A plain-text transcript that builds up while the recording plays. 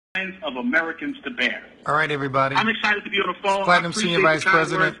of Americans to bear. All right, everybody. I'm excited to be on the phone. Platinum Senior Vice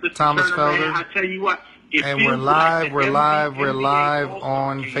President Thomas Felder. I tell you what, and we're live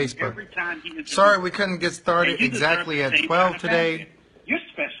on Facebook. Sorry we couldn't get started exactly at 12 today. You're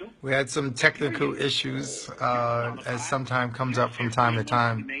special. We had some technical issues, as sometimes comes up from time to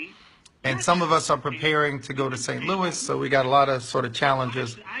time. And some of us are preparing to go to St. Louis, so we got a lot of sort of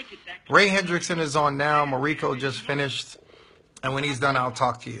challenges. Ray Hendrickson is on now. Mariko just finished. And when he's done, I'll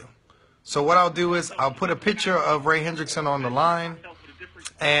talk to you. So what I'll do is I'll put a picture of Ray Hendrickson on the line.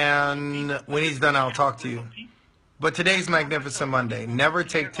 And when he's done, I'll talk to you. But today's Magnificent Monday. Never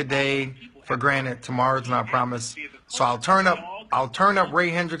take today for granted. Tomorrow's not promised. So I'll turn up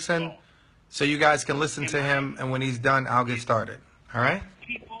Ray Hendrickson so you guys can listen to him. And when he's done, I'll get started. All right?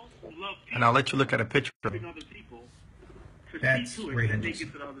 And I'll let you look at a picture of him. That's Ray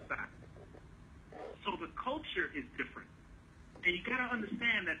Hendrickson. So the culture is different. And you got to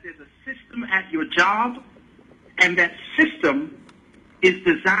understand that there's a system at your job, and that system is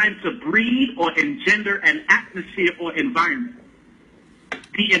designed to breed or engender an atmosphere or environment.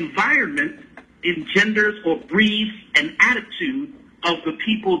 The environment engenders or breeds an attitude of the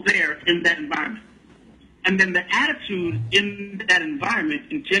people there in that environment. And then the attitude in that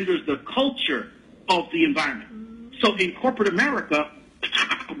environment engenders the culture of the environment. So in corporate America,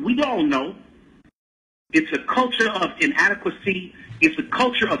 we all know it's a culture of inadequacy. It's a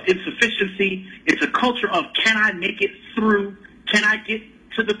culture of insufficiency. It's a culture of, can I make it through? Can I get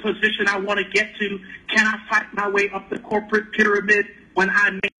to the position I want to get to? Can I fight my way up the corporate pyramid when I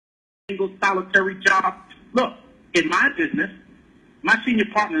make a single solitary job? Look, in my business, my senior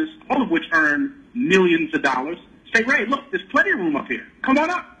partners, all of which earn millions of dollars, say, Ray, look, there's plenty of room up here. Come on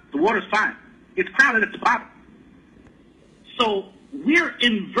up. The water's fine. It's crowded at the bottom. So we're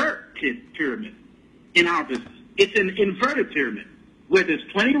inverted pyramid. In our business, it's an inverted pyramid where there's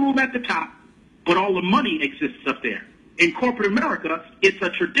plenty of room at the top, but all the money exists up there. In corporate America, it's a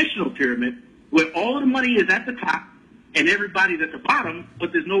traditional pyramid where all of the money is at the top and everybody's at the bottom,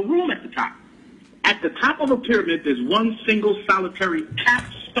 but there's no room at the top. At the top of the pyramid, there's one single solitary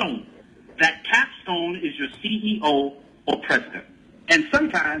capstone. That capstone is your CEO or president. And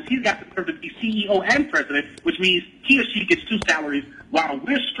sometimes he's got the nerve to be CEO and president, which means he or she gets two salaries while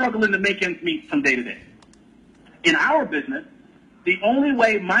we're struggling to make ends meet from day to day. In our business, the only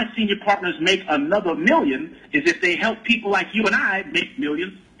way my senior partners make another million is if they help people like you and I make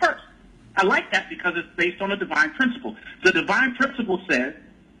millions first. I like that because it's based on a divine principle. The divine principle says,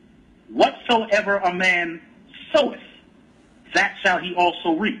 whatsoever a man soweth, that shall he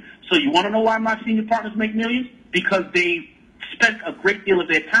also reap. So you want to know why my senior partners make millions? Because they spent a great deal of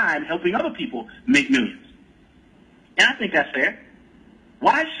their time helping other people make millions. And I think that's fair.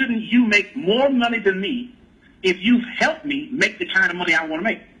 Why shouldn't you make more money than me if you've helped me make the kind of money I want to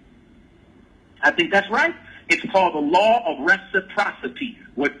make? I think that's right. It's called the law of reciprocity.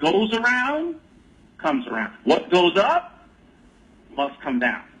 What goes around, comes around. What goes up, must come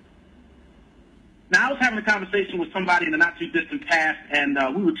down. Now, I was having a conversation with somebody in the not-too-distant past, and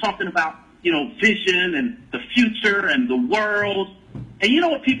we were talking about, vision and the future and the world. And you know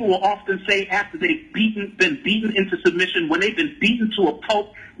what people will often say after they've been beaten into submission, when they've been beaten to a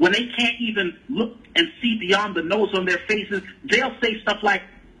pulp, when they can't even look and see beyond the nose on their faces? They'll say stuff like,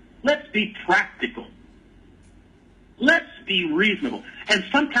 let's be practical. Let's be reasonable. And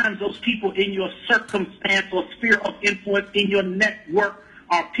sometimes those people in your circumstance or sphere of influence, in your network,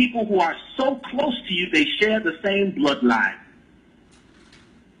 are people who are so close to you, they share the same bloodline.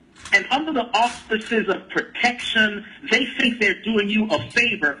 And under the auspices of protection, they think they're doing you a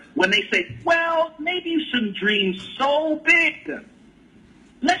favor when they say, well, maybe you shouldn't dream so big.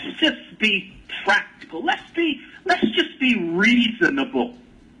 Let's just be practical. Let's just be reasonable.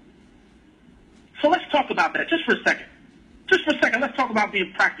 So let's talk about that just for a second. Just for a second, let's talk about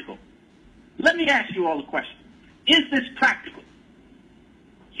being practical. Let me ask you all a question. Is this practical?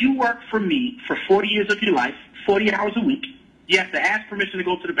 You work for me for 40 years of your life, 40 hours a week. You have to ask permission to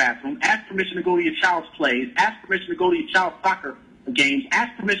go to the bathroom, ask permission to go to your child's plays, ask permission to go to your child's soccer games,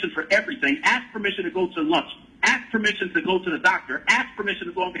 ask permission for everything, ask permission to go to lunch, ask permission to go to the doctor, ask permission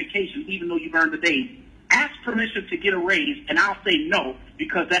to go on vacation even though you've earned the days, ask permission to get a raise, and I'll say no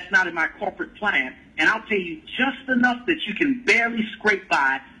because that's not in my corporate plan, and I'll pay you just enough that you can barely scrape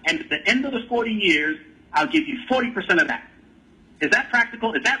by, and at the end of the 40 years, I'll give you 40% of that. Is that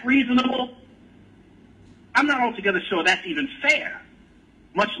practical? Is that reasonable? I'm not altogether sure that's even fair,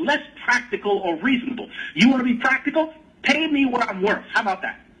 much less practical or reasonable. You want to be practical? Pay me what I'm worth. How about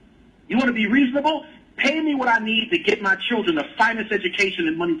that? You want to be reasonable? Pay me what I need to get my children the finest education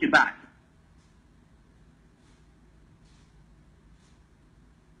that money can buy.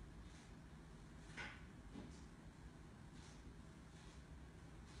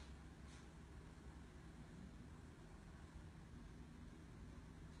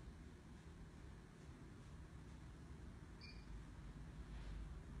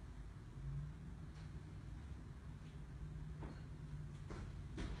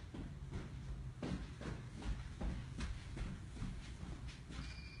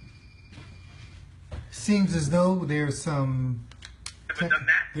 seems as though there's some... Ever done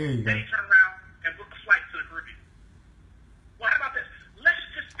that? There you go. Then he turned around and booked a flight to the Caribbean. Well, how about this? Let's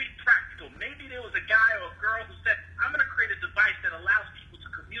just be practical. Maybe there was a guy or a girl who said, I'm going to create a device that allows people to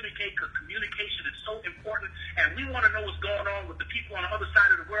communicate, because communication is so important, and we want to know what's going on with the people on the other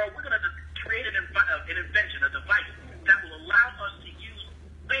side of the world. We're going to create an invention, a device that will allow us to use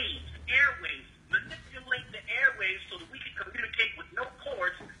waves, airwaves, manipulate the airwaves so that we can communicate with no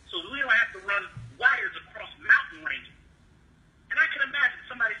cords, so that we don't have to run wires across mountain ranges. And I can imagine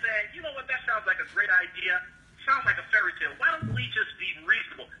somebody saying, you know what, that sounds like a great idea. Sounds like a fairy tale. Why don't we just be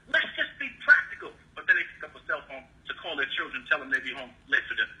reasonable? Let's just be practical. But then they pick up a cell phone to call their children, tell them they'll be home late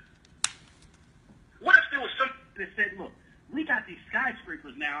for dinner. What if there was something that said, look, we got these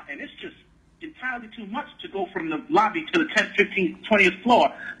skyscrapers now, and it's just entirely too much to go from the lobby to the 10th, 15th, 20th floor,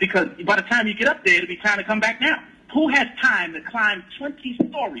 because by the time you get up there, it'll be time to come back down. Who has time to climb 20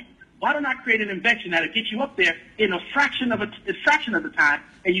 stories? Why don't I create an invention that'll get you up there in a fraction of the time,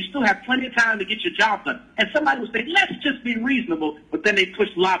 and you still have plenty of time to get your job done? And somebody would say, let's just be reasonable, but then they push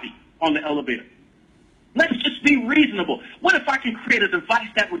lobby on the elevator. Let's just be reasonable. What if I can create a device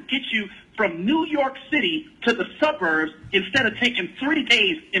that would get you from New York City to the suburbs? Instead of taking 3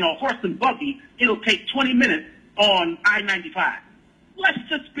 days in a horse and buggy, it'll take 20 minutes on I-95. Let's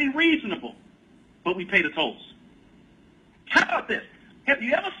just be reasonable, but we pay the tolls. How about this? Have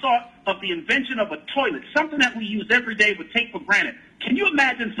you ever thought of the invention of a toilet, something that we use every day but take for granted? Can you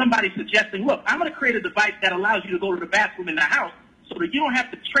imagine somebody suggesting, look, I'm going to create a device that allows you to go to the bathroom in the house so that you don't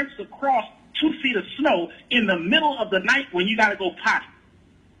have to traipse across 2 feet of snow in the middle of the night when you got to go potty?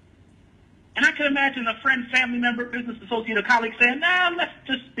 And I can imagine a friend, family member, business associate, or colleague saying, nah, let's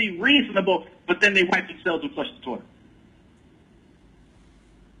just be reasonable, but then they wipe themselves and flush the toilet.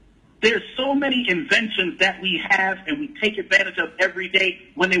 There's so many inventions that we have and we take advantage of every day.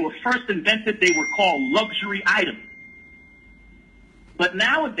 When they were first invented, they were called luxury items. But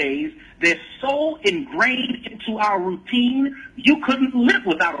nowadays, they're so ingrained into our routine, you couldn't live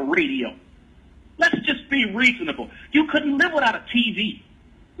without a radio. Let's just be reasonable. You couldn't live without a TV.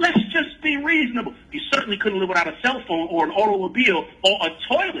 Let's just be reasonable. You certainly couldn't live without a cell phone or an automobile or a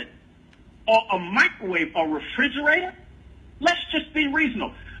toilet or a microwave or refrigerator. Let's just be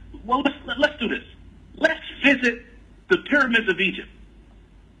reasonable. Well, let's do this. Let's visit the pyramids of Egypt.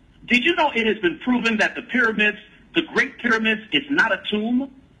 Did you know it has been proven that the pyramids, the Great Pyramids, is not a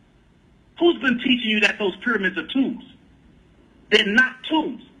tomb? Who's been teaching you that those pyramids are tombs? They're not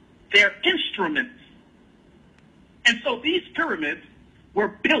tombs. They're instruments. And so these pyramids were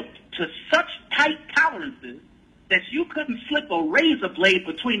built to such tight tolerances that you couldn't slip a razor blade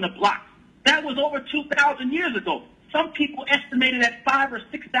between the blocks. That was over 2,000 years ago. Some people estimated at 5,000 or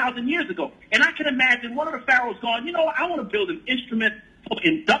 6,000 years ago. And I can imagine one of the pharaohs going, you know, I want to build an instrument for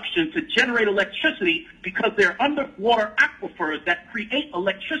induction to generate electricity because there are underwater aquifers that create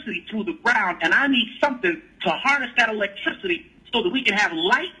electricity through the ground, and I need something to harness that electricity so that we can have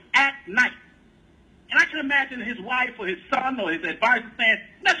light at night. And I can imagine his wife or his son or his advisor saying,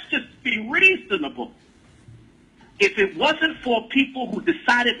 let's just be reasonable. If it wasn't for people who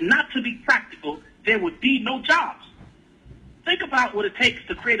decided not to be practical, there would be no jobs. Think about what it takes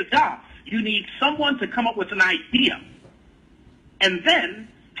to create a job. You need someone to come up with an idea and then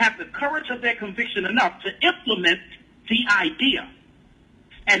have the courage of their conviction enough to implement the idea.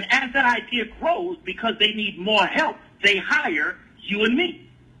 And as that idea grows, because they need more help, they hire you and me.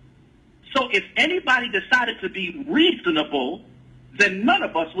 So if anybody decided to be reasonable, then none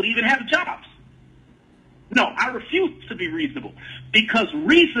of us would even have jobs. No, I refuse to be reasonable, because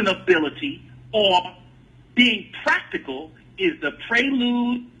reasonability or being practical is the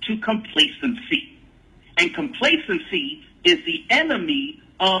prelude to complacency. And complacency is the enemy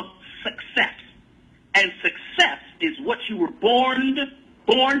of success. And success is what you were born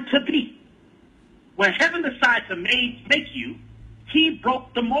to be. When heaven decided to make you, he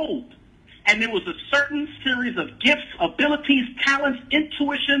broke the mold. And there was a certain series of gifts, abilities, talents,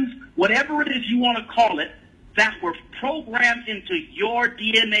 intuitions, whatever it is you want to call it, that were programmed into your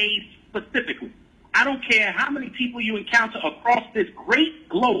DNA specifically. I don't care how many people you encounter across this great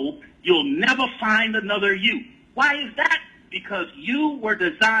globe, you'll never find another you. Why is that? Because you were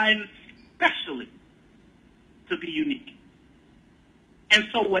designed specially to be unique. And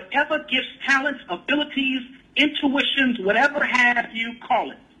so whatever gifts, talents, abilities, intuitions, whatever have you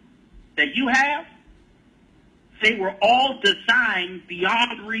call it, that you have, they were all designed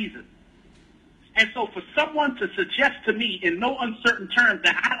beyond reason. And so for someone to suggest to me in no uncertain terms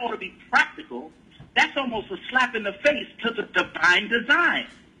that I ought to be practical, that's almost a slap in the face to the divine design.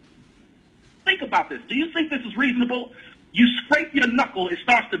 Think about this. Do you think this is reasonable? You scrape your knuckle, it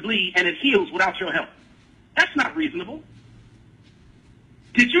starts to bleed, and it heals without your help. That's not reasonable.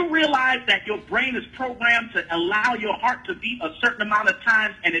 Did you realize that your brain is programmed to allow your heart to beat a certain amount of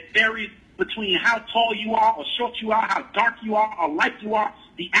times, and it varies between how tall you are or short you are, how dark you are or light you are,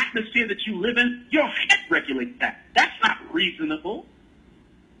 the atmosphere that you live in? Your head regulates that. That's not reasonable.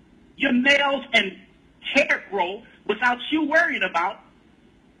 Your nails and hair grow without you worrying about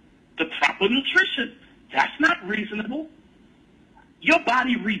the proper nutrition. That's not reasonable. Your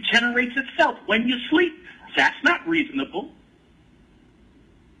body regenerates itself when you sleep. That's not reasonable.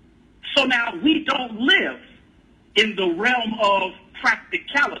 So now we don't live in the realm of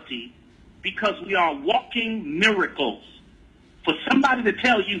practicality because we are walking miracles. For somebody to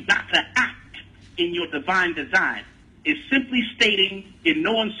tell you not to act in your divine design is simply stating in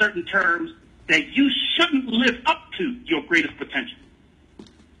no uncertain terms that you shouldn't live up to your greatest potential.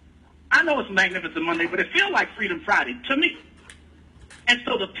 I know it's Magnificent Monday, but it feels like Freedom Friday to me. And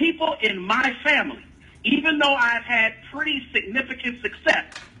so the people in my family, even though I've had pretty significant success,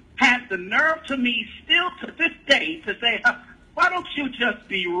 have the nerve to me still to this day to say, why don't you just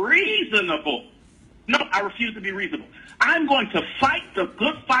be reasonable? No, I refuse to be reasonable. I'm going to fight the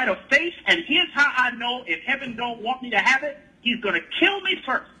good fight of faith, and here's how I know if heaven don't want me to have it, he's going to kill me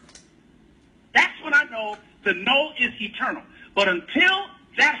first. That's when I know the no is eternal. But until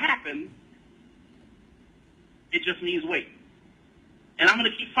that happens, it just means wait. And I'm going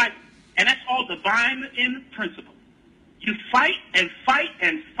to keep fighting. And that's all divine in principle. You fight and fight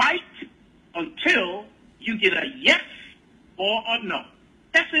and fight until you get a yes or a no.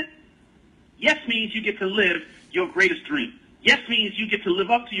 That's it. Yes means you get to live your greatest dream. Yes means you get to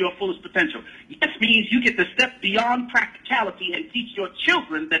live up to your fullest potential. Yes means you get to step beyond practicality and teach your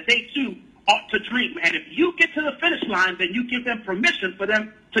children that they too ought to dream. And if you get to the finish line, then you give them permission for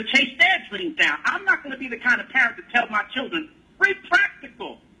them to chase their dreams down. I'm not going to be the kind of parent to tell my children, be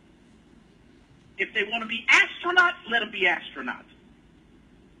practical. If they want to be astronauts, let them be astronauts.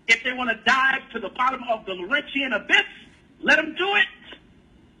 If they want to dive to the bottom of the Laurentian abyss, let them do it.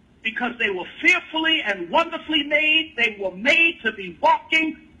 Because they were fearfully and wonderfully made. They were made to be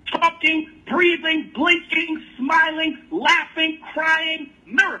walking, talking, breathing, blinking, smiling, laughing, crying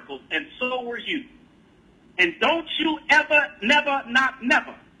miracles. And so were you. And don't you ever, never, not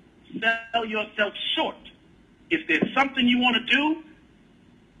never sell yourself short. If there's something you want to do,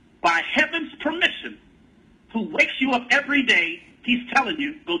 by heaven's permission, who wakes you up every day, he's telling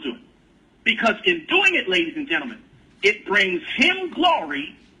you, go do it. Because in doing it, ladies and gentlemen, it brings him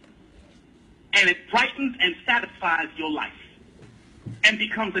glory, and it brightens and satisfies your life and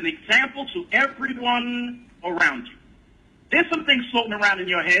becomes an example to everyone around you. There's some things floating around in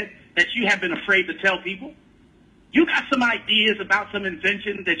your head that you have been afraid to tell people. You got some ideas about some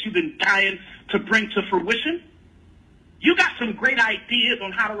invention that you've been dying to bring to fruition. You got some great ideas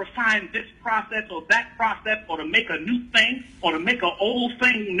on how to refine this process or that process or to make a new thing or to make an old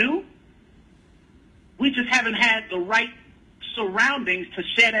thing new. We just haven't had the right surroundings to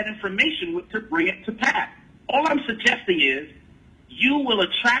share that information with to bring it to pass. All I'm suggesting is you will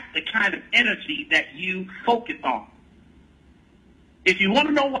attract the kind of energy that you focus on. If you want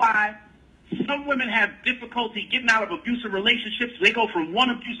to know why some women have difficulty getting out of abusive relationships, they go from one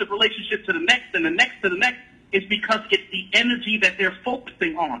abusive relationship to the next and the next to the next, it's because it's the energy that they're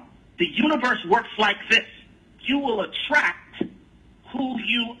focusing on. The universe works like this. You will attract who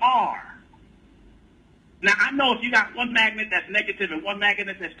you are. Now, I know if you got one magnet that's negative and one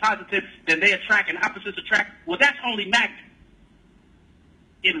magnet that's positive, then they attract and opposites attract. Well, that's only magnet.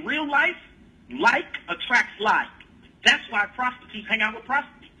 In real life, like attracts like. That's why prostitutes hang out with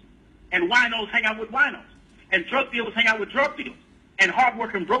prostitutes. And winos hang out with winos. And drug dealers hang out with drug dealers. And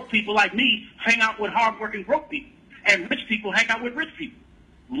hardworking broke people like me hang out with hardworking broke people. And rich people hang out with rich people.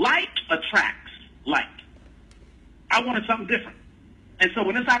 Like attracts like. I wanted something different. And so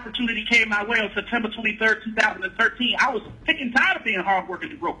when this opportunity came my way on September 23rd, 2013, I was sick and tired of being hardworking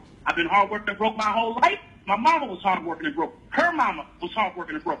and broke. I've been hardworking and broke my whole life. My mama was hardworking and broke. Her mama was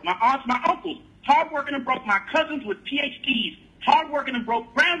hardworking and broke. My aunts, my uncles, hardworking and broke. My cousins with PhDs, hardworking and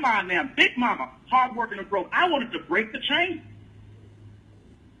broke. Grandma and them, big mama, hardworking and broke. I wanted to break the chain.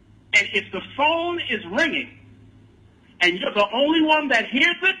 And if the phone is ringing and you're the only one that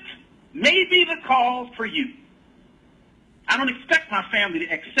hears it, maybe the call for you. I don't expect my family to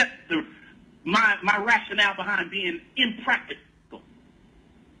accept my rationale behind being impractical.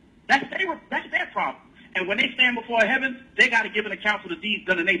 That's their problem. And when they stand before heaven, they got to give an account for the deeds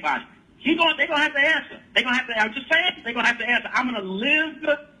done in their body. They're going to have to answer. I'm just saying, they're going to have to answer. I'm going to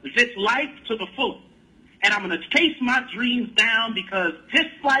live this life to the fullest. And I'm going to chase my dreams down because this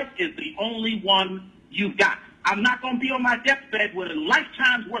life is the only one you got. I'm not going to be on my deathbed with a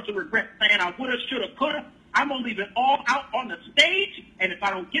lifetime's worth of regret saying I woulda, shoulda, coulda. I'm going to leave it all out on the stage, and if I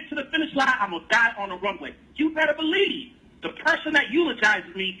don't get to the finish line, I'm going to die on the runway. You better believe the person that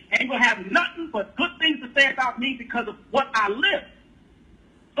eulogizes me ain't going to have nothing but good things to say about me because of what I live.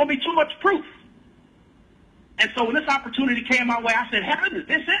 It's going to be too much proof. And so when this opportunity came my way, I said, heaven, is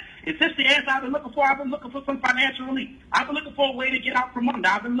this it? Is this the answer I've been looking for? I've been looking for some financial relief. I've been looking for a way to get out from under.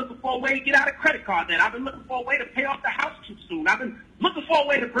 I've been looking for a way to get out of credit card debt. I've been looking for a way to pay off the house too soon. I've been looking for a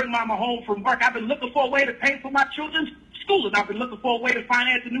way to bring mama home from work. I've been looking for a way to pay for my children's schooling. I've been looking for a way to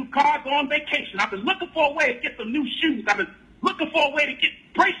finance a new car, go on vacation. I've been looking for a way to get some new shoes. I've been looking for a way to get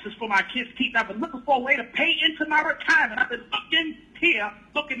braces for my kids' teeth. I've been looking for a way to pay into my retirement. I've been looking here,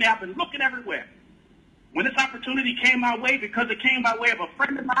 looking there. I've been looking everywhere. When this opportunity came my way, because it came by way of a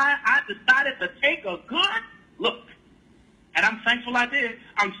friend of mine, I decided to take a good look. And I'm thankful I did.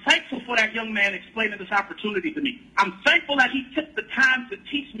 I'm thankful for that young man explaining this opportunity to me. I'm thankful that he took the time to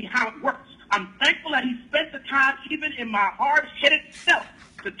teach me how it works. I'm thankful that he spent the time, even in my hard-headed self,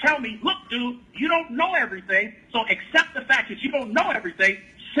 to tell me, look, dude, you don't know everything, so accept the fact that you don't know everything,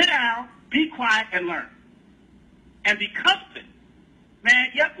 sit down, be quiet, and learn. And because of it, man,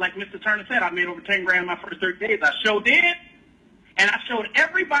 yep, like Mr. Turner said, I made over 10 grand in my first 30 days. I sure did. And I showed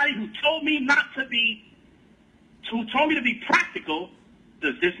everybody who told me to be practical,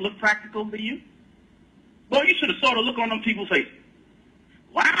 does this look practical to you? Well, you should have saw the look on them people's faces.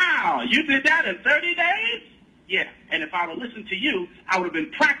 Wow, you did that in 30 days? Yeah, and if I would have listened to you, I would have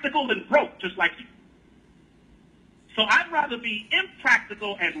been practical and broke, just like you. So I'd rather be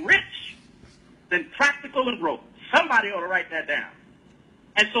impractical and rich than practical and broke. Somebody ought to write that down.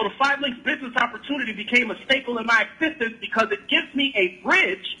 And so the 5 Links business opportunity became a staple in my existence because it gives me a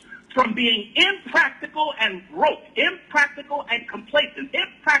bridge from being impractical and broke, impractical and complacent,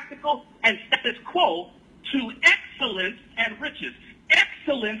 impractical and status quo, to excellence and riches,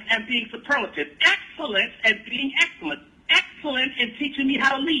 excellence and being superlative, excellence and being excellent, excellent in teaching me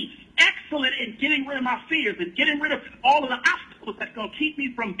how to lead, excellent in getting rid of my fears and getting rid of all of the obstacles that's going to keep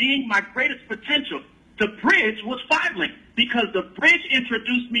me from being my greatest potential. The bridge was 5 Links because the bridge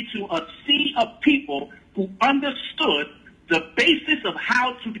introduced me to a sea of people who understood the basis of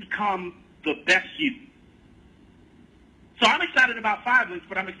how to become the best you. So I'm excited about 5 Links,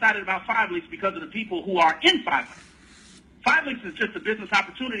 but I'm excited about 5 Links because of the people who are in 5 Links. 5 Links is just a business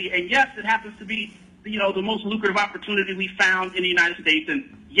opportunity, and yes, it happens to be, the most lucrative opportunity we found in the United States.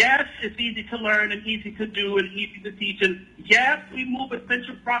 And yes, it's easy to learn and easy to do and easy to teach. And yes, we move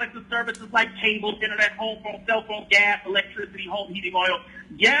essential products and services like cable, internet, home phone, cell phone, gas, electricity, home heating oil.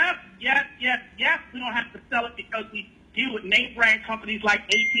 Yes, we don't have to sell it because we deal with name brand companies like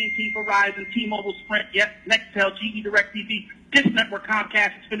AT&T, Verizon, T-Mobile, Sprint, yes, Nextel, GE, DirecTV, Dish Network,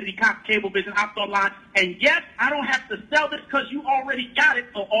 Comcast, Xfinity, Cox, Cablevision, Opt Online. And yes, I don't have to sell this because you already got it,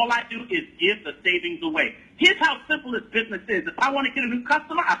 so all I do is give the savings away. Here's how simple this business is. If I want to get a new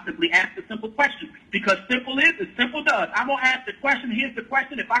customer, I simply ask a simple question. Because simple is as simple does. I'm going to ask the question. Here's the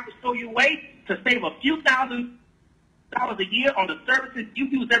question. If I could show you a way to save a few $1,000s a year on the services you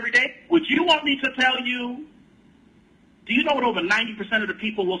use every day, would you want me to tell you? Do you know what over 90% of the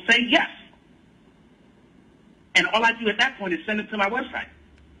people will say yes? And all I do at that point is send them to my website.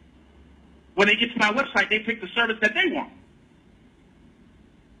 When they get to my website, they pick the service that they want.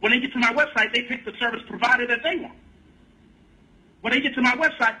 When they get to my website, they pick the service provider that they want. When they get to my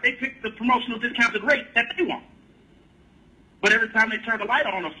website, they pick the promotional discounted rate that they want. But every time they turn the light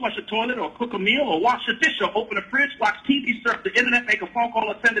on or flush a toilet or cook a meal or wash a dish or open a fridge, watch TV, surf the internet, make a phone call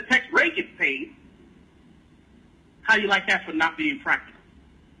or send a text, Ray gets paid. How do you like that for not being practical?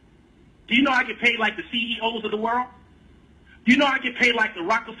 Do you know I get paid like the CEOs of the world? Do you know I get paid like the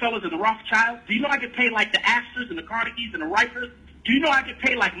Rockefellers and the Rothschilds? Do you know I get paid like the Astors and the Carnegies and the Rikers? Do you know I get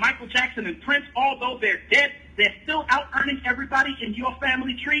paid like Michael Jackson and Prince? Although they're dead, they're still out earning everybody in your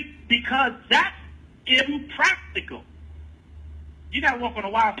family tree because that's impractical. You got to walk on the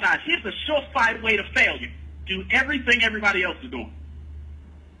wild side. Here's a surefire way to failure. Do everything everybody else is doing.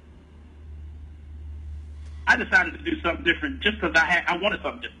 I decided to do something different just because I wanted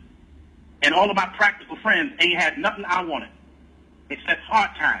something different. And all of my practical friends ain't had nothing I wanted except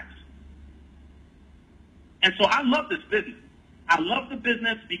hard times. And so I love this business. I love the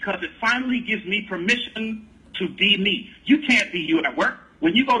business because it finally gives me permission to be me. You can't be you at work.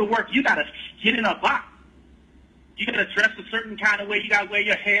 When you go to work, you got to get in a box. You got to dress a certain kind of way. You got to wear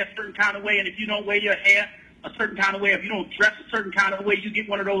your hair a certain kind of way. And if you don't wear your hair a certain kind of way, if you don't dress a certain kind of way, you get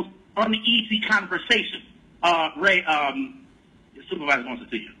one of those uneasy conversations. Ray, your supervisor wants to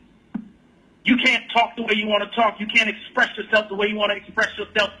see you. You can't talk the way you want to talk. You can't express yourself the way you want to express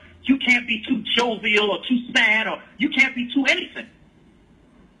yourself. You can't be too jovial or too sad, or you can't be too anything.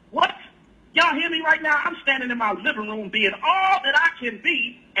 What? Y'all hear me right now? I'm standing in my living room being all that I can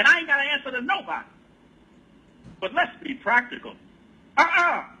be, and I ain't got to answer to nobody. But let's be practical.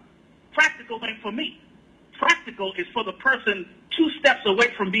 Practical ain't for me. Practical is for the person 2 steps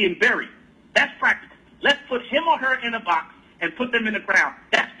away from being buried. That's practical. Let's put him or her in a box and put them in the ground.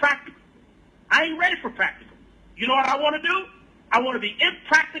 That's practical. I ain't ready for practical. You know what I want to do? I want to be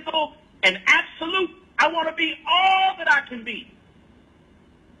impractical and absolute. I want to be all that I can be.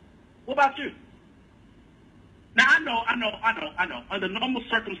 What about you? Now, I know. Under normal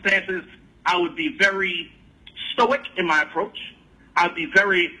circumstances, I would be very stoic in my approach. I'd be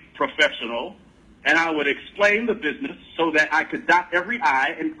very professional, and I would explain the business so that I could dot every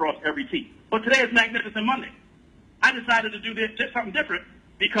I and cross every T. But today is Magnificent Monday. I decided to do just something different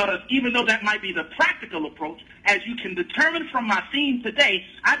because even though that might be the practical approach, as you can determine from my theme today,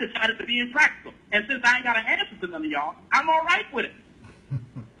 I decided to be impractical. And since I ain't got an answer to none of y'all, I'm all right with it.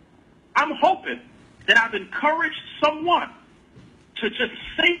 I'm hoping that I've encouraged someone to just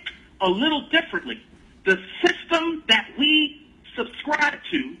think a little differently. The system that we subscribe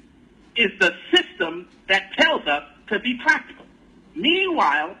to is the system that tells us to be practical.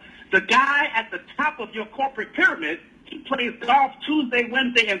 Meanwhile, the guy at the top of your corporate pyramid, he plays golf Tuesday,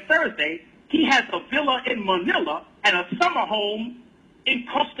 Wednesday, and Thursday. He has a villa in Manila and a summer home in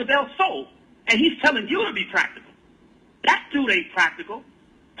Costa del Sol, and he's telling you to be practical. That dude ain't practical.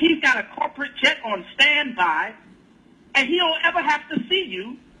 He's got a corporate jet on standby, and he don't ever have to see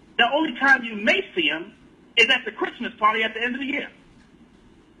you. The only time you may see him is at the Christmas party at the end of the year.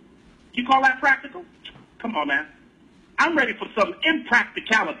 You call that practical? Come on, man. I'm ready for some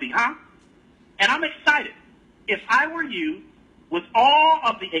impracticality, huh? And I'm excited. If I were you, with all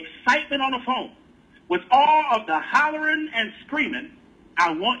of the excitement on the phone, with all of the hollering and screaming,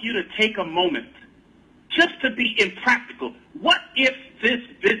 I want you to take a moment just to be impractical. What if this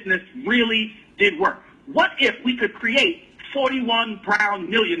business really did work? What if we could create 41 brown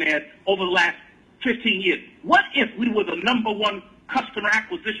millionaires over the last 15 years? What if we were the #1 customer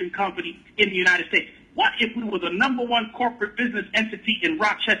acquisition company in the United States? What if we were the #1 corporate business entity in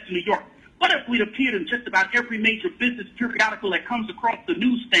Rochester, New York? What if we'd appeared in just about every major business periodical that comes across the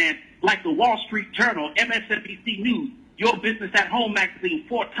newsstand, like the Wall Street Journal, MSNBC News, Your Business at Home magazine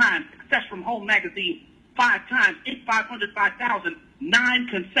 4 times, Success from Home magazine 5 times, Inc. 500, 5,000, 9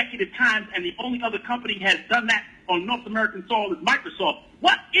 consecutive times, and the only other company has done that on North American soil is Microsoft?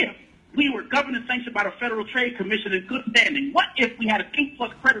 What if we were government sanctioned by the Federal Trade Commission in good standing? What if we had a B+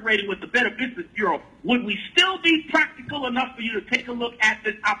 credit rating with the Better Business Bureau? Would we still be practical enough for you to take a look at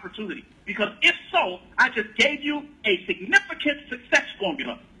this opportunity? Because if so, I just gave you a significant success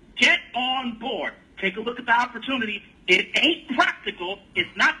formula. Get on board. Take a look at the opportunity. It ain't practical.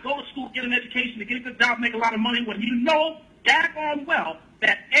 It's not go to school, get an education, to get a good job, make a lot of money, when you know daggone well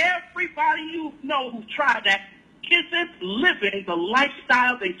that everybody you know who tried that isn't living the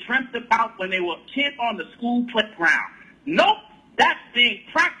lifestyle they dreamt about when they were a kid on the school playground. Nope, that's being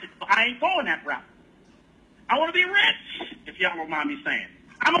practical. I ain't going that route. I want to be rich, if y'all don't mind me saying.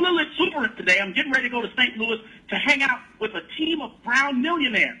 I'm a little exuberant today. I'm getting ready to go to St. Louis to hang out with a team of brown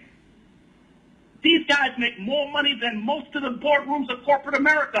millionaires. These guys make more money than most of the boardrooms of corporate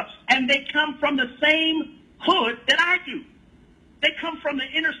America, and they come from the same hood that I do. They come from the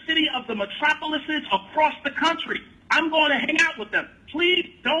inner city of the metropolises across the country. I'm going to hang out with them. Please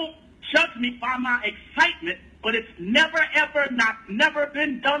don't judge me by my excitement, but it's never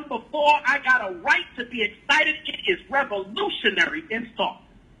been done before. I got a right to be excited. It is revolutionary in thought.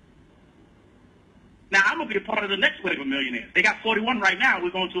 Now, I'm going to be a part of the next wave of millionaires. They got 41 right now.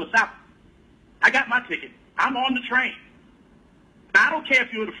 We're going to a South. I got my ticket. I'm on the train. Now, I don't care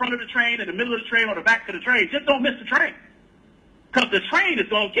if you're in the front of the train, in the middle of the train, or the back of the train. Just don't miss the train. Because the train is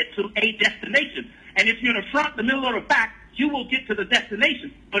going to get to a destination. And if you're in the front, the middle, or the back, you will get to the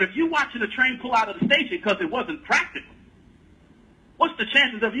destination. But if you're watching the train pull out of the station because it wasn't practical, what's the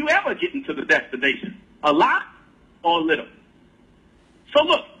chances of you ever getting to the destination? A lot or little? So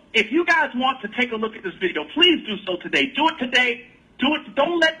look, if you guys want to take a look at this video, please do so today. Do it today. Do it.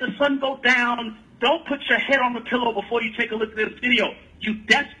 Don't let the sun go down. Don't put your head on the pillow before you take a look at this video. You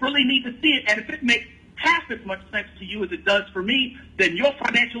desperately need to see it. And if it makes half as much sense to you as it does for me, then your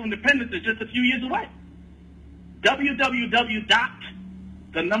financial independence is just a few years away. www.5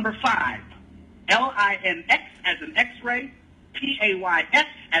 LINX as in X-ray, PAYS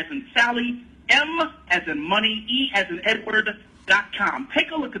as in Sally, M as in money, E as in Edward.com.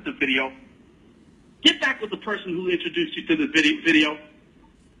 Take a look at the video. Get back with the person who introduced you to the video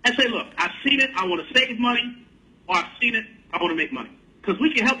and say, look, I've seen it, I want to save money, or I've seen it, I want to make money. Because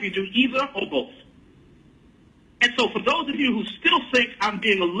we can help you do either or both. And so for those of you who still think I'm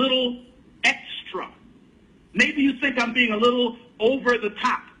being a little truck. Maybe you think I'm being a little over the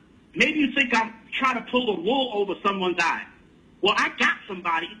top. Maybe you think I'm trying to pull the wool over someone's eye. Well, I got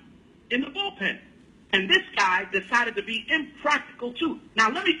somebody in the bullpen. And this guy decided to be impractical, too. Now,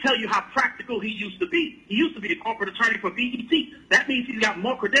 let me tell you how practical he used to be. He used to be a corporate attorney for BET. That means he's got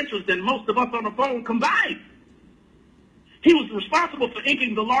more credentials than most of us on the phone combined. He was responsible for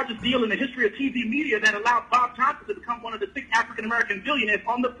inking the largest deal in the history of TV media that allowed Bob Thompson to become one of the 6 African-American billionaires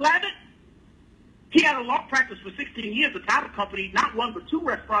on the planet. He had a law practice for 16 years, a title company, not 1 but 2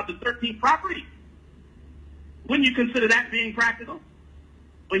 restaurants and 13 properties. Wouldn't you consider that being practical?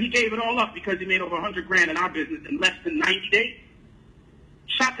 But he gave it all up because he made over $100,000 in our business in less than 90 days.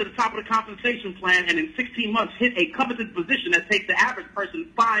 Shot to the top of the compensation plan, and in 16 months hit a coveted position that takes the average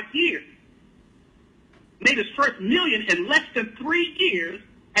person 5 years. Made his first $1 million in less than 3 years,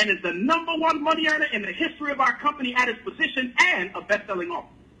 and is the #1 money earner in the history of our company at his position and a best-selling author.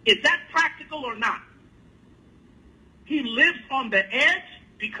 Is that practical or not? He lives on the edge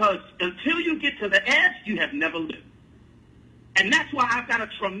because until you get to the edge, you have never lived. And that's why I've got a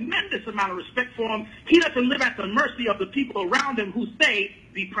tremendous amount of respect for him. He doesn't live at the mercy of the people around him who say,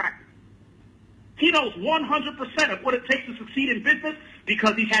 be practical. He knows 100% of what it takes to succeed in business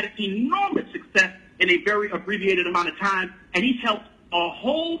because he's had enormous success in a very abbreviated amount of time, and he's helped a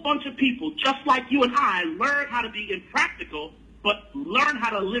whole bunch of people, just like you and I, learn how to be impractical, but learn how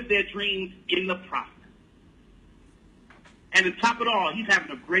to live their dreams in the process. And to top it all, he's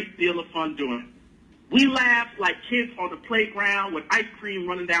having a great deal of fun doing it. We laugh like kids on the playground with ice cream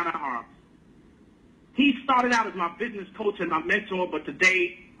running down our arms. He started out as my business coach and my mentor, but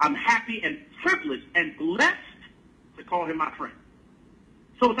today I'm happy and privileged and blessed to call him my friend.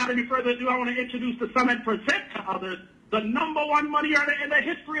 So without any further ado, I want to introduce to some and present to others the #1 money earner in the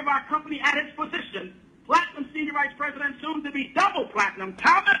history of our company at his position, Platinum Senior Vice President, soon to be double platinum,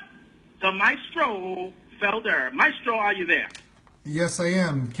 Thomas the Maestro Felder. Maestro, are you there? Yes, I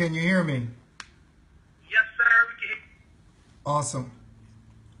am. Can you hear me? Yes, sir. We can. Awesome.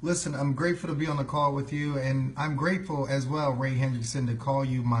 Listen, I'm grateful to be on the call with you, and I'm grateful as well, Ray Hendrickson, to call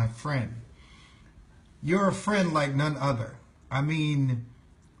you my friend. You're a friend like none other. I mean,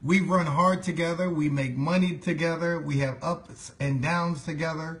 we run hard together. We make money together. We have ups and downs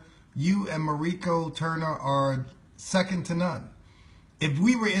together. You and Mariko Turner are second to none. If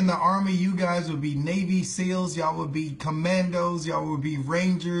we were in the Army, you guys would be Navy SEALs. Y'all would be commandos. Y'all would be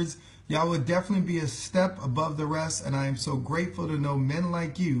Rangers. Y'all would definitely be a step above the rest, and I am so grateful to know men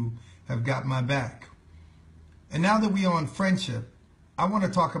like you have got my back. And now that we are on friendship, I want to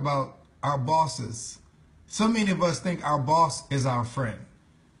talk about our bosses. So many of us think our boss is our friend.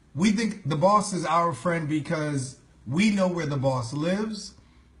 We think the boss is our friend because we know where the boss lives.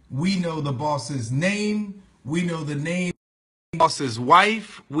 We know the boss's name. We know the name of the boss's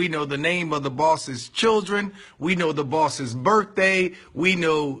wife. We know the name of the boss's children. We know the boss's birthday. We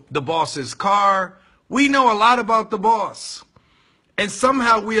know the boss's car. We know a lot about the boss. And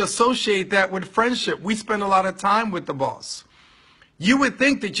somehow we associate that with friendship. We spend a lot of time with the boss. You would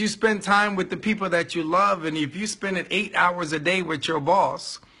think that you spend time with the people that you love, and if you spend it 8 hours a day with your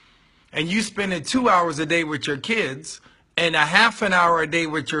boss, and you spend it 2 hours a day with your kids, and a half an hour a day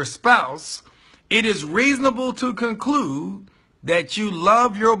with your spouse, it is reasonable to conclude that you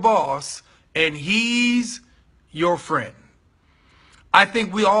love your boss and he's your friend. I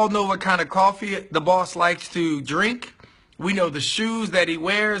think we all know what kind of coffee the boss likes to drink. We know the shoes that he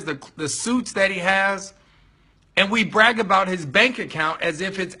wears, the suits that he has, and we brag about his bank account as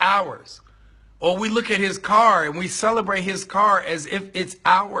if it's ours. Or we look at his car and we celebrate his car as if it's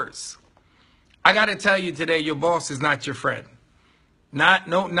ours. I got to tell you today, your boss is not your friend.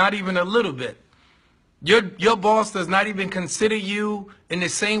 Not even a little bit. Your boss does not even consider you in the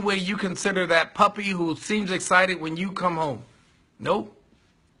same way you consider that puppy who seems excited when you come home. Nope.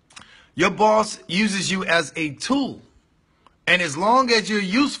 Your boss uses you as a tool. And as long as you're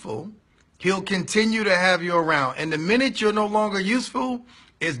useful, he'll continue to have you around. And the minute you're no longer useful,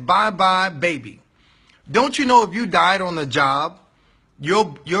 it's bye-bye, baby. Don't you know if you died on the job,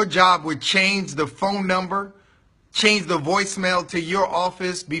 your job would change the phone number, change the voicemail to your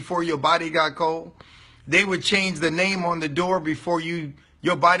office before your body got cold? They would change the name on the door before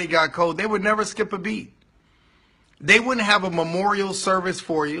your body got cold. They would never skip a beat. They wouldn't have a memorial service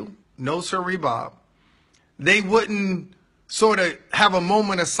for you. No, sirree, Bob. They wouldn't sort of have a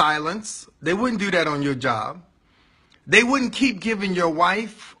moment of silence. They wouldn't do that on your job. They wouldn't keep giving your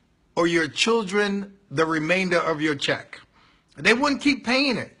wife or your children the remainder of your check. They wouldn't keep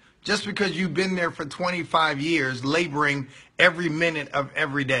paying it just because you've been there for 25 years laboring every minute of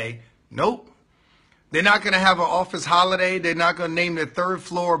every day. Nope. They're not going to have an office holiday. They're not going to name their third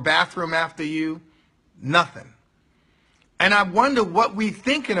floor bathroom after you. Nothing. And I wonder what we're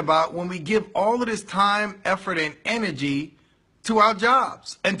thinking about when we give all of this time, effort, and energy to our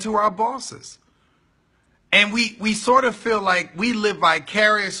jobs and to our bosses. And we sort of feel like we live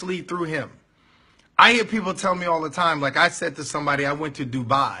vicariously through him. I hear people tell me all the time, like I said to somebody, I went to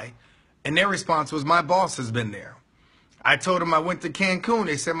Dubai, and their response was, my boss has been there. I told them I went to Cancun.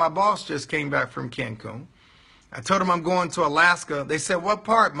 They said, my boss just came back from Cancun. I told them I'm going to Alaska. They said, what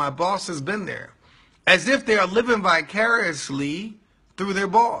part? My boss has been there. As if they are living vicariously through their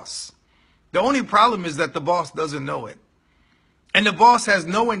boss. The only problem is that the boss doesn't know it. And the boss has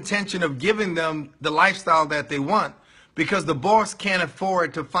no intention of giving them the lifestyle that they want, because the boss can't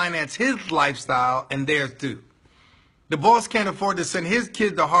afford to finance his lifestyle and theirs too. The boss can't afford to send his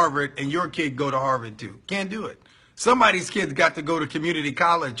kid to Harvard and your kid go to Harvard too. Can't do it. Somebody's kids got to go to community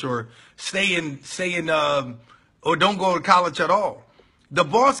college or or don't go to college at all. The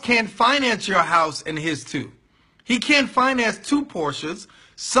boss can't finance your house and his too. He can't finance 2 Porsches.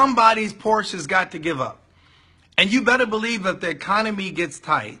 Somebody's Porsche's got to give up. And you better believe if the economy gets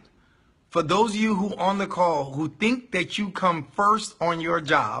tight, for those of you who on the call who think that you come first on your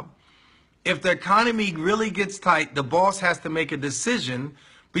job, if the economy really gets tight, the boss has to make a decision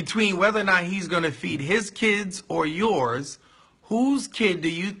between whether or not he's going to feed his kids or yours. Whose kid do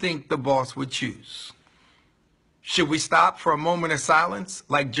you think the boss would choose? Should we stop for a moment of silence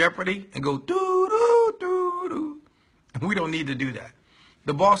like Jeopardy and go doo-doo-doo-doo? We don't need to do that.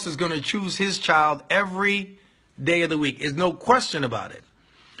 The boss is going to choose his child every day of the week. There's no question about it.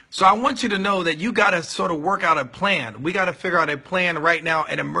 So I want you to know that you got to sort of work out a plan. We got to figure out a plan right now,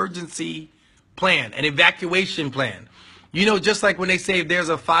 an emergency plan, an evacuation plan. You know, just like when they say if there's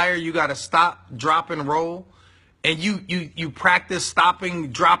a fire, you got to stop, drop, and roll. And you practice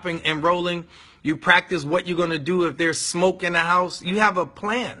stopping, dropping, and rolling. You practice what you're going to do if there's smoke in the house. You have a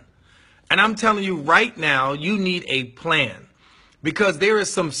plan. And I'm telling you right now, you need a plan, because there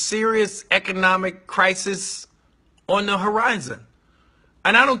is some serious economic crisis on the horizon.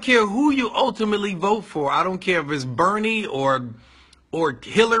 And I don't care who you ultimately vote for. I don't care if it's Bernie or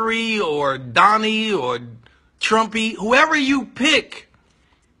Hillary or Donnie or Trumpy. Whoever you pick,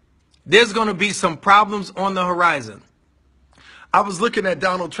 there's going to be some problems on the horizon. I was looking at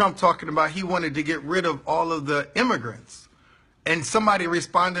Donald Trump talking about he wanted to get rid of all of the immigrants. And somebody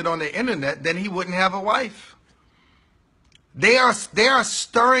responded on the internet, then he wouldn't have a wife. They are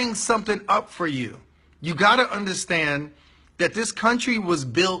stirring something up for you. You got to understand that this country was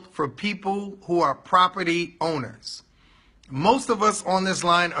built for people who are property owners. Most of us on this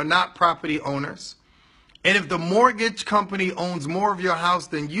line are not property owners. And if the mortgage company owns more of your house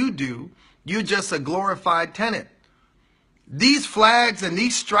than you do, you're just a glorified tenant. These flags and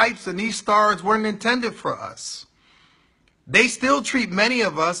these stripes and these stars weren't intended for us. They still treat many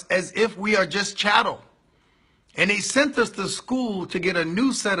of us as if we are just chattel. And they sent us to school to get a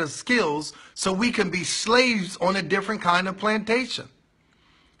new set of skills so we can be slaves on a different kind of plantation.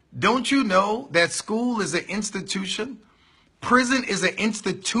 Don't you know that school is an institution? Prison is an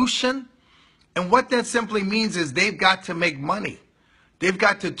institution. And what that simply means is they've got to make money. They've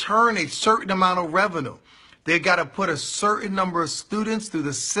got to turn a certain amount of revenue. They've got to put a certain number of students through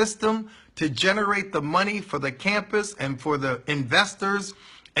the system to generate the money for the campus and for the investors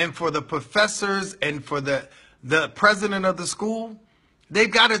and for the professors and for the president of the school. They've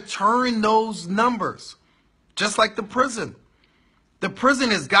got to turn those numbers, just like the prison. The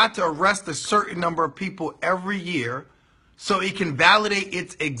prison has got to arrest a certain number of people every year so it can validate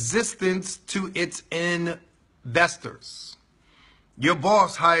its existence to its investors. Your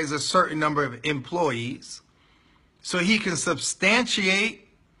boss hires a certain number of employees so he can substantiate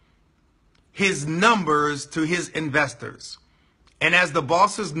his numbers to his investors. And as the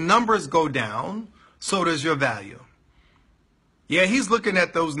boss's numbers go down, so does your value. Yeah, he's looking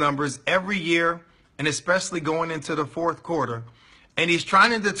at those numbers every year, and especially going into the fourth quarter, and he's trying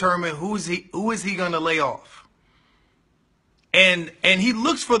to determine who is he going to lay off. And he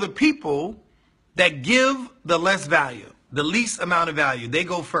looks for the people that give the less value, the least amount of value. They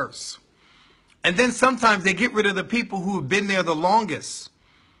go first. And then sometimes they get rid of the people who have been there the longest.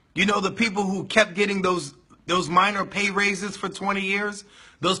 You know, the people who kept getting those minor pay raises for 20 years,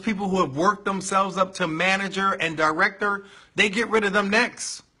 those people who have worked themselves up to manager and director, they get rid of them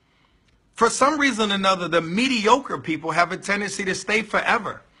next. For some reason or another, the mediocre people have a tendency to stay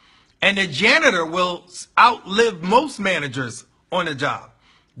forever. And the janitor will outlive most managers on a job.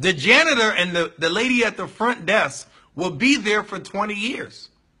 The janitor and the lady at the front desk will be there for 20 years.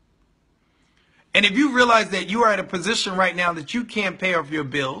 And if you realize that you are at a position right now that you can't pay off your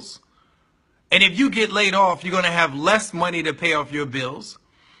bills, And if you get laid off, you're going to have less money to pay off your bills.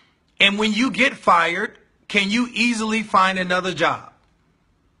 And when you get fired, can you easily find another job?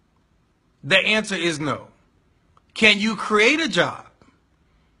 The answer is no. Can you create a job?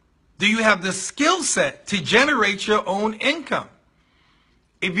 Do you have the skill set to generate your own income?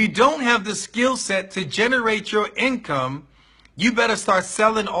 If you don't have the skill set to generate your income, you better start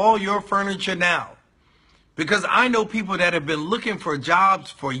selling all your furniture now. Because I know people that have been looking for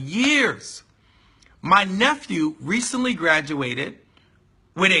jobs for years. My nephew recently graduated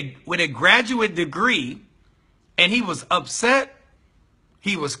with a graduate degree, and he was upset.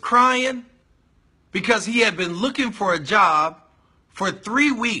 He was crying because he had been looking for a job for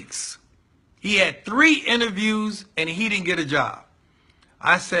 3 weeks. He had 3 interviews and he didn't get a job.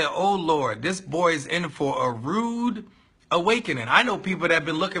 I said, oh Lord, this boy is in for a rude awakening. I know people that have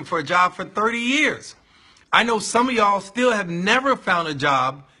been looking for a job for 30 years. I know some of y'all still have never found a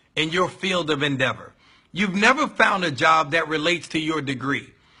job in your field of endeavor. You've never found a job that relates to your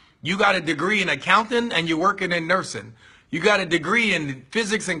degree. You got a degree in accounting and you're working in nursing. You got a degree in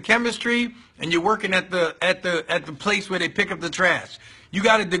physics and chemistry and you're working at the place where they pick up the trash. You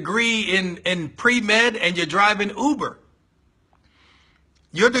got a degree in pre-med and you're driving Uber.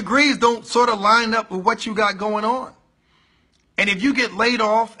 Your degrees don't sort of line up with what you got going on. And if you get laid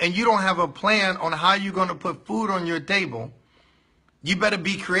off and you don't have a plan on how you're going to put food on your table, you better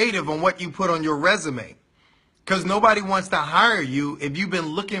be creative on what you put on your resume. Because nobody wants to hire you if you've been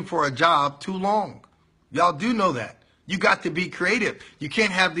looking for a job too long. Y'all do know that. You got to be creative. You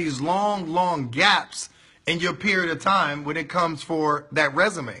can't have these long gaps in your period of time when it comes for that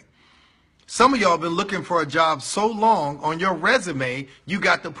resume. Some of y'all been looking for a job so long on your resume, you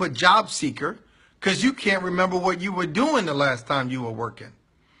got to put job seeker because you can't remember what you were doing the last time you were working.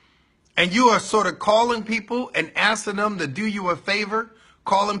 And you are sort of calling people and asking them to do you a favor,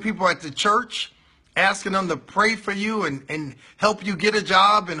 calling people at the church, asking them to pray for you and help you get a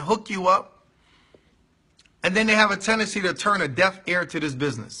job and hook you up. And then they have a tendency to turn a deaf ear to this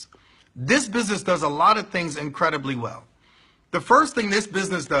business. This business does a lot of things incredibly well. The first thing this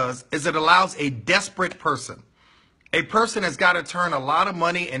business does is it allows a desperate person, a person that's got to turn a lot of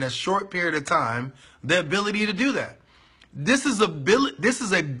money in a short period of time, the ability to do that. This is a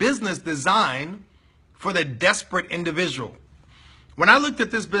business designed for the desperate individual. When I looked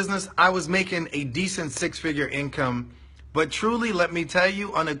at this business, I was making a decent 6-figure income, but truly, let me tell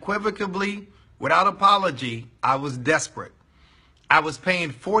you, unequivocally, without apology, I was desperate. I was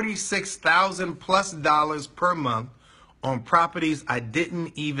paying $46,000 plus per month on properties I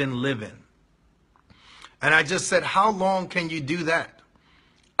didn't even live in. And I just said, how long can you do that?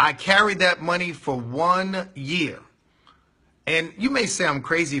 I carried that money for 1 year. And you may say I'm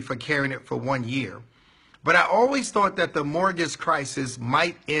crazy for carrying it for 1 year, but I always thought that the mortgage crisis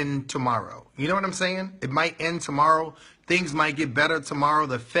might end tomorrow. You know what I'm saying? It might end tomorrow. Things might get better tomorrow.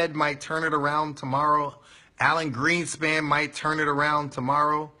 The Fed might turn it around tomorrow. Alan Greenspan might turn it around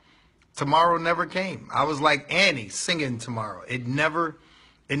tomorrow. Tomorrow never came. I was like Annie singing tomorrow. It never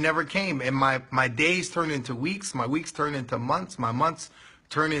came. And my days turned into weeks. My weeks turned into months. My months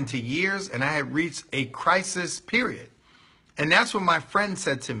turned into years. And I had reached a crisis period. And that's what my friend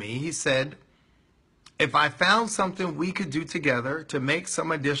said to me. He said, if I found something we could do together to make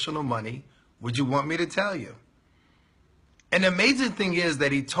some additional money, would you want me to tell you? And the amazing thing is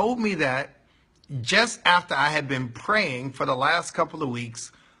that he told me that just after I had been praying for the last couple of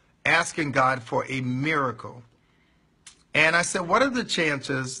weeks, asking God for a miracle. And I said, what are the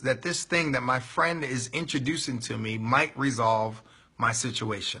chances that this thing that my friend is introducing to me might resolve my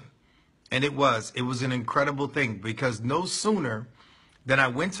situation? And it was an incredible thing, because no sooner than I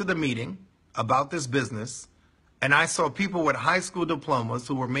went to the meeting about this business and I saw people with high school diplomas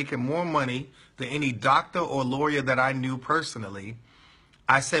who were making more money than any doctor or lawyer that I knew personally,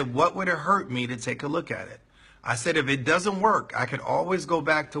 I said, what would it hurt me to take a look at it? I said, if it doesn't work, I could always go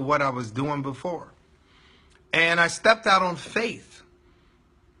back to what I was doing before. And I stepped out on faith.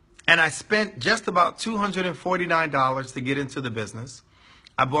 And I spent just about $249 to get into the business.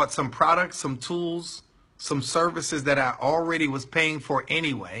 I bought some products, some tools, some services that I already was paying for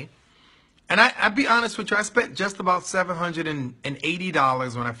anyway. And I'd be honest with you, I spent just about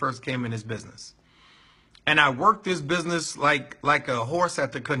 $780 when I first came in this business. And I worked this business like a horse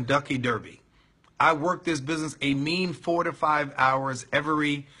at the Kentucky Derby. I worked this business a mean 4 to 5 hours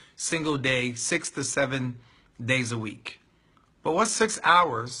every single day, 6 to 7 days a week. But what's 6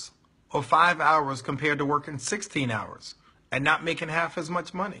 hours or 5 hours compared to working 16 hours and not making half as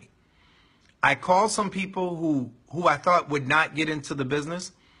much money? I called some people who I thought would not get into the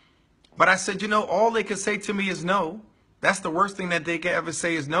business. But I said, you know, all they could say to me is no. That's the worst thing that they can ever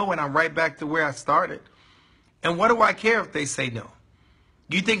say is no, and I'm right back to where I started. And what do I care if they say no?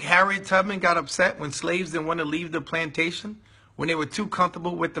 You think Harriet Tubman got upset when slaves didn't want to leave the plantation, when they were too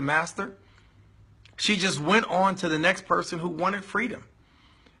comfortable with the master? She just went on to the next person who wanted freedom.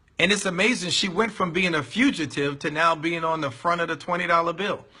 And it's amazing, she went from being a fugitive to now being on the front of the $20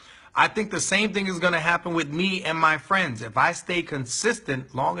 bill. I think the same thing is going to happen with me and my friends. If I stay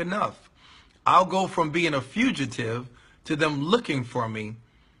consistent long enough, I'll go from being a fugitive to them looking for me,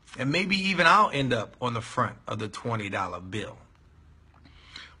 and maybe even I'll end up on the front of the $20 bill.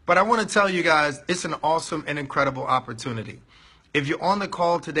 But I want to tell you guys, it's an awesome and incredible opportunity. If you're on the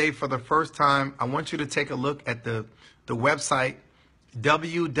call today for the first time, I want you to take a look at the website,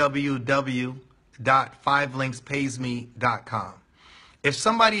 www.5linkspaysme.com. If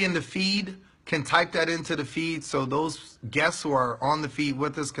somebody in the feed can type that into the feed so those guests who are on the feed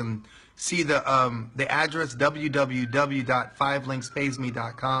with us can see the address,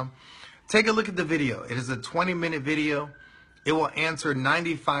 www.5linkspaysme.com. Take a look at the video. It is a 20-minute video. It will answer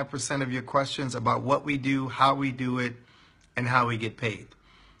 95% of your questions about what we do, how we do it, and how we get paid.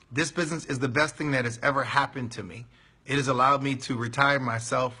 This business is the best thing that has ever happened to me. It has allowed me to retire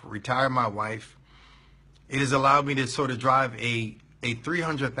myself, retire my wife. It has allowed me to sort of drive a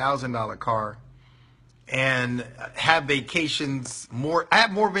 $300,000 car and have vacations more. I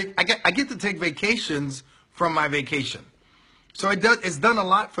get to take vacations from my vacation. So it's done a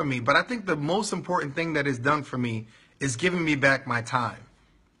lot for me. But I think the most important thing that it's done for me is giving me back my time.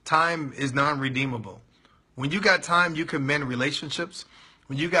 Time is non-redeemable. When you got time, you can mend relationships.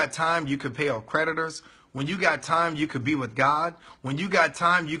 When you got time, you could pay off creditors. When you got time, you could be with God. When you got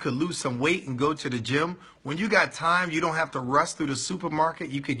time, you could lose some weight and go to the gym. When you got time, you don't have to rush through the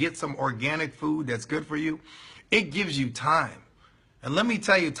supermarket. You could get some organic food that's good for you. It gives you time. And let me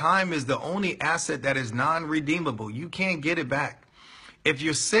tell you, time is the only asset that is non-redeemable. You can't get it back. If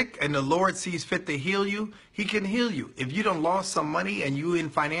you're sick and the Lord sees fit to heal you, he can heal you. If you done lost some money and you in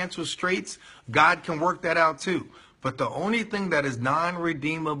financial straits, God can work that out too. But the only thing that is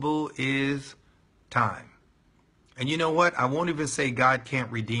non-redeemable is time. And you know what? I won't even say God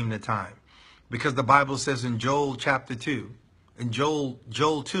can't redeem the time, because the Bible says in Joel chapter 2, in Joel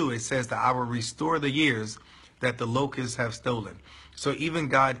 2, it says that I will restore the years that the locusts have stolen. So even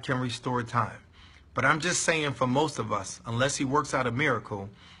God can restore time. But I'm just saying, for most of us, unless he works out a miracle,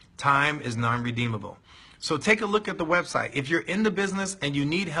 time is non-redeemable. So take a look at the website. If you're in the business and you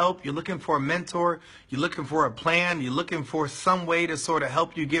need help, you're looking for a mentor, you're looking for a plan, you're looking for some way to sort of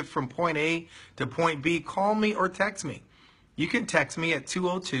help you get from point A to point B, call me or text me. You can text me at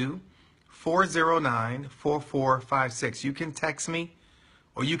 202-409-4456. You can text me,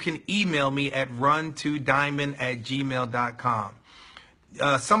 or you can email me at run2diamond@gmail.com.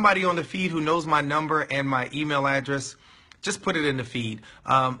 Somebody on the feed who knows my number and my email address, just put it in the feed.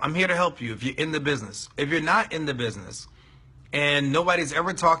 I'm here to help you if you're in the business. If you're not in the business and nobody's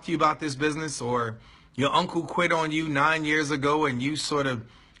ever talked to you about this business, or your uncle quit on you 9 years ago and you sort of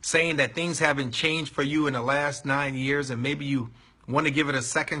saying that things haven't changed for you in the last 9 years and maybe you want to give it a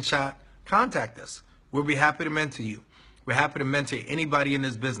second shot, contact us. We'll be happy to mentor you. We're happy to mentor anybody in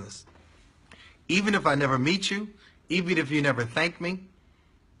this business. Even if I never meet you, even if you never thank me,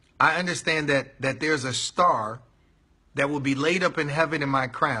 I understand that there's a star that will be laid up in heaven in my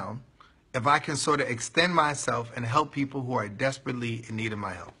crown if I can sort of extend myself and help people who are desperately in need of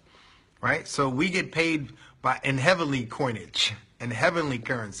my help, right? So we get paid in heavenly coinage and heavenly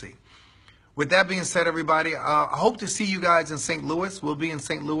currency. With that being said, everybody, I hope to see you guys in St. Louis. We'll be in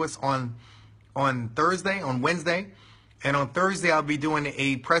St. Louis on Thursday, on Wednesday. And on Thursday, I'll be doing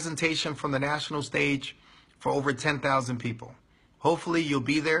a presentation from the national stage for over 10,000 people. Hopefully you'll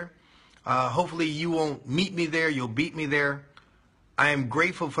be there. Hopefully you won't meet me there. You'll beat me there. I am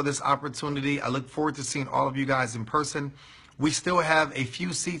grateful for this opportunity. I look forward to seeing all of you guys in person. We still have a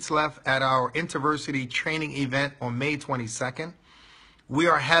few seats left at our InterVarsity training event on May 22nd. We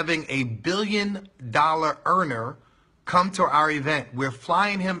are having a $1 billion earner come to our event. We're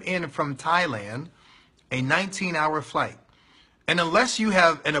flying him in from Thailand, a 19-hour flight. And unless you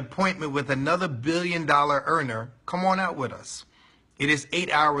have an appointment with another $1 billion earner, come on out with us. It is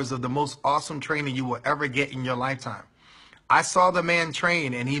 8 hours of the most awesome training you will ever get in your lifetime. I saw the man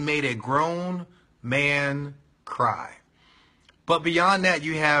train, and he made a grown man cry. But beyond that,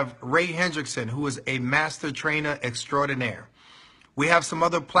 you have Ray Hendrickson, who is a master trainer extraordinaire. We have some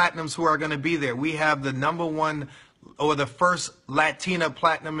other platinums who are going to be there. We have the #1 or the first Latina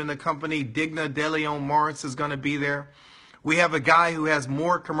platinum in the company, Digna De Leon Morris, is going to be there. We have a guy who has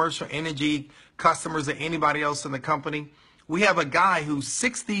more commercial energy customers than anybody else in the company. We have a guy who's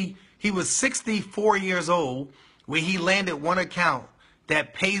 60, he was 64 years old where he landed one account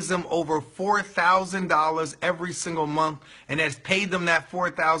that pays them over $4,000 every single month, and has paid them that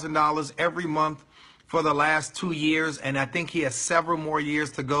 $4,000 every month for the last 2 years, and I think he has several more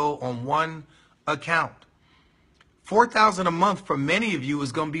years to go on one account. $4,000 a month for many of you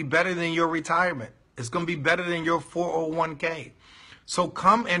is going to be better than your retirement. It's going to be better than your 401k. So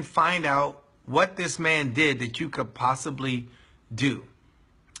come and find out what this man did that you could possibly do.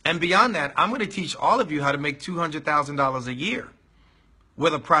 And beyond that, I'm going to teach all of you how to make $200,000 a year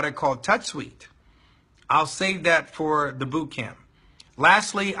with a product called TouchSuite. I'll save that for the boot camp.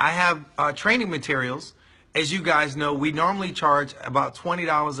 Lastly, I have training materials. As you guys know, we normally charge about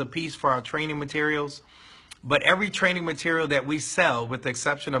 $20 a piece for our training materials. But every training material that we sell, with the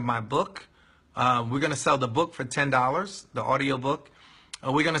exception of my book, we're going to sell the book for $10, the audio book.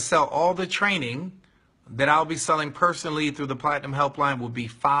 We're going to sell all the training that I'll be selling personally through the Platinum Helpline will be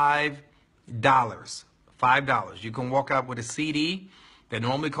 $5. $5. You can walk out with a CD that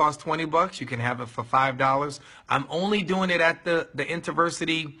normally costs $20. You can have it for $5. I'm only doing it at the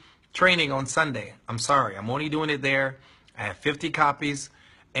InterVarsity training on Sunday. I'm sorry. I'm only doing it there. I have 50 copies.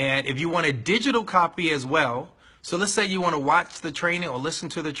 And if you want a digital copy as well, so let's say you want to watch the training or listen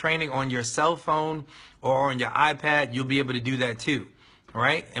to the training on your cell phone or on your iPad, you'll be able to do that too. All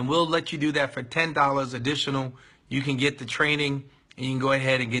right? And we'll let you do that for $10 additional. You can get the training and you can go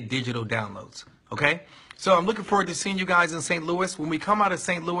ahead and get digital downloads. Okay? So I'm looking forward to seeing you guys in St. Louis. When we come out of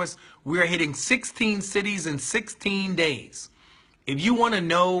St. Louis, we are hitting 16 cities in 16 days. If you want to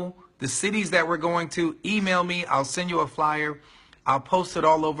know the cities that we're going to, email me. I'll send you a flyer. I'll post it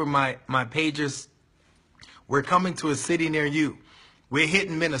all over my pages. We're coming to a city near you. We're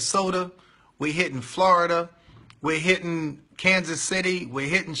hitting Minnesota. We're hitting Florida. We're hitting Kansas City. We're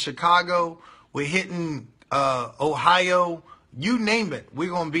hitting Chicago. We're hitting Ohio. You name it, we're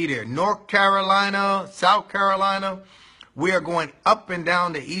going to be there. North Carolina, South Carolina. We are going up and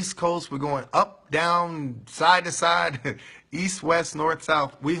down the East Coast. We're going up, down, side to side, east, west, north,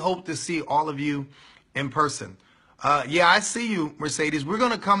 south. We hope to see all of you in person. Yeah, I see you, Mercedes. We're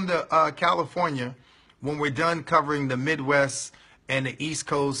going to come to California when we're done covering the Midwest and the East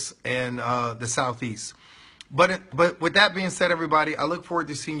Coast and the Southeast. But with that being said, everybody, I look forward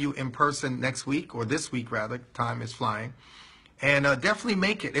to seeing you in person next week, or this week, rather. Time is flying. And definitely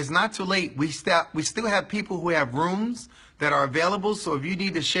make it. It's not too late. We still have people who have rooms that are available. So if you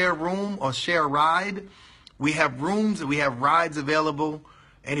need to share a room or share a ride, we have rooms and we have rides available.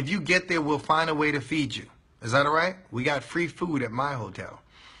 And if you get there, we'll find a way to feed you. Is that all right? We got free food at my hotel.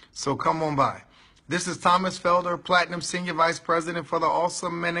 So come on by. This is Thomas Felder, Platinum Senior Vice President for the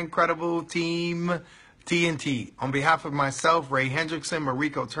awesome and incredible Team TNT. On behalf of myself, Ray Hendrickson,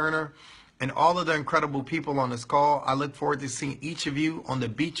 Mariko Turner, and all of the incredible people on this call, I look forward to seeing each of you on the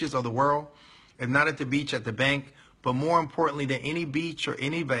beaches of the world. If not at the beach, at the bank. But more importantly than any beach or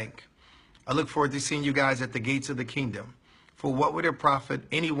any bank, I look forward to seeing you guys at the gates of the kingdom. For what would it profit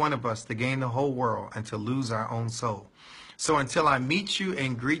any one of us to gain the whole world and to lose our own soul? So until I meet you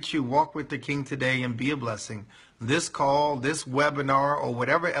and greet you, walk with the King today and be a blessing. This call, this webinar, or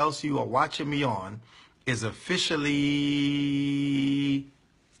whatever else you are watching me on is officially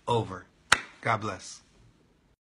over. God bless.